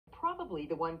probably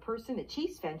the one person that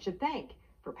Chiefs fans should thank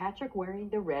for Patrick wearing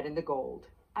the red and the gold.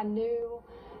 I knew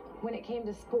when it came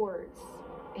to sports,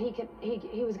 he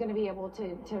was going to be able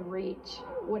to reach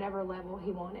whatever level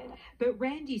he wanted. But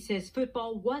Randy says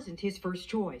football wasn't his first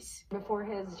choice. Before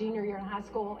his junior year in high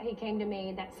school, he came to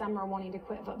me that summer wanting to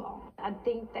quit football. I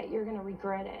think that you're going to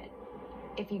regret it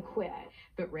if you quit.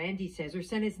 But Randy says her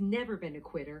son has never been a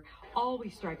quitter,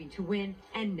 always striving to win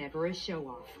and never a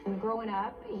show-off. Growing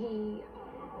up, he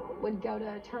would go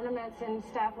to tournaments and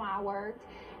stuff when I worked,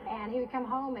 and he would come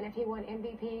home, and if he won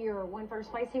MVP or won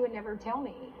first place, he would never tell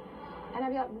me. And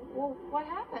I'd be like, well, what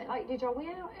happened? Like, did y'all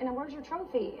win? And where's your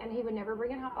trophy? And he would never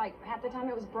bring it home. Like, half the time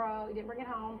it was broke. He didn't bring it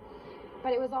home.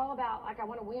 But it was all about, like, I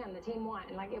want to win. The team won.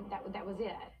 Like, that was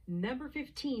it. Number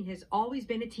 15 has always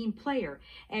been a team player,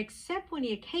 except when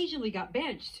he occasionally got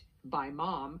benched by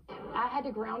Mom. I had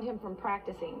to ground him from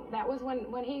practicing. That was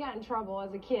when he got in trouble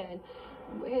as a kid.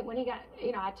 When he got,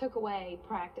 I took away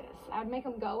practice. I'd make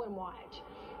him go and watch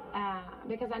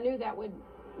because I knew that would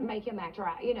make him act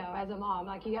right, as a mom.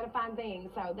 Like, you got to find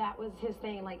things. So that was his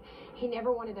thing. Like, he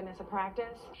never wanted to miss a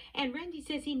practice. And Randy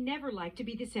says he never liked to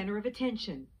be the center of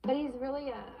attention. But he's really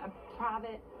a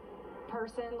private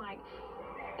person. Like,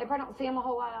 they probably don't see him a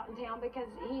whole lot out in town because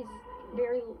he's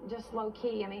very just low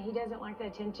key. I mean, he doesn't like the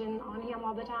attention on him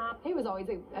all the time. He was always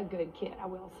a good kid, I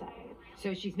will say.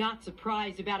 So she's not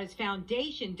surprised about his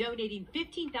foundation donating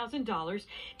 $15,000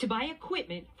 to buy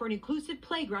equipment for an inclusive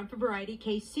playground for Variety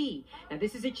KC. Now,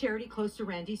 this is a charity close to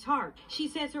Randy's heart. She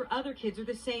says her other kids are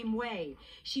the same way.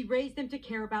 She raised them to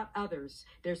care about others.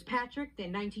 There's Patrick,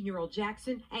 then 19-year-old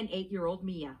Jackson, and 8-year-old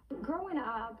Mia. Growing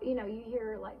up, you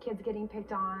hear, like, kids getting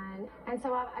picked on. And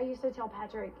so I used to tell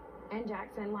Patrick and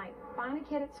Jackson, like, find a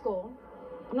kid at school.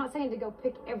 I'm not saying to go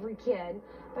pick every kid,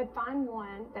 but find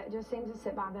one that just seems to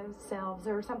sit by themselves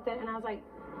or something. And I was like,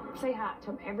 say hi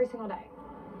to him every single day.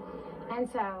 And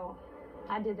so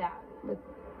I did that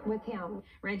with him.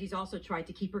 Randy's also tried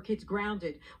to keep her kids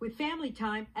grounded with family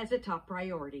time as a top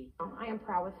priority. I am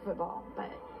proud with football,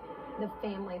 but the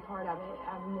family part of it,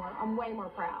 I'm way more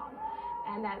proud.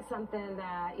 And that's something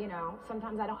that,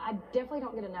 sometimes I definitely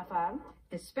don't get enough of.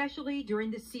 Especially during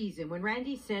the season when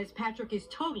Randy says Patrick is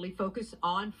totally focused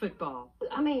on football.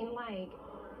 I mean, like,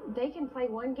 they can play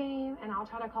one game and I'll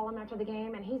try to call him after the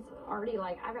game and he's already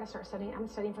like, I've got to start studying. I'm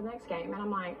studying for the next game. And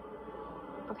I'm like,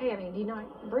 okay, I mean, do you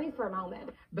not breathe for a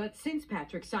moment? But since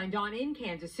Patrick signed on in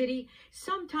Kansas City,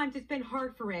 sometimes it's been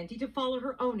hard for Randy to follow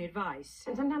her own advice.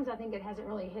 And sometimes I think it hasn't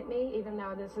really hit me, even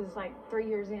though this is like 3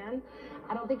 years in.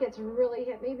 I don't think it's really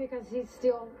hit me because he's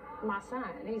still my son.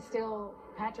 He's still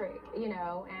Patrick,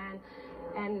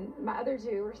 and my other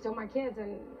two are still my kids.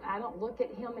 And I don't look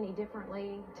at him any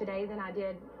differently today than I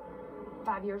did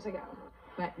 5 years ago.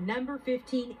 But number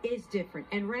 15 is different.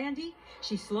 And Randy,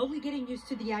 she's slowly getting used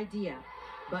to the idea.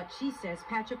 But she says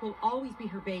Patrick will always be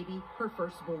her baby, her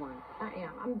firstborn. I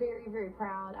am. I'm very, very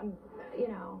proud. I'm,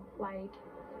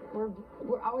 we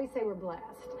always say we're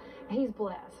blessed. He's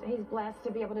blessed. He's blessed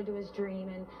to be able to do his dream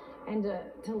and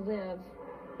to live,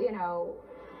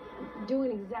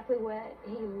 doing exactly what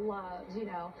he loves,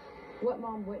 what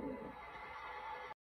mom wouldn't.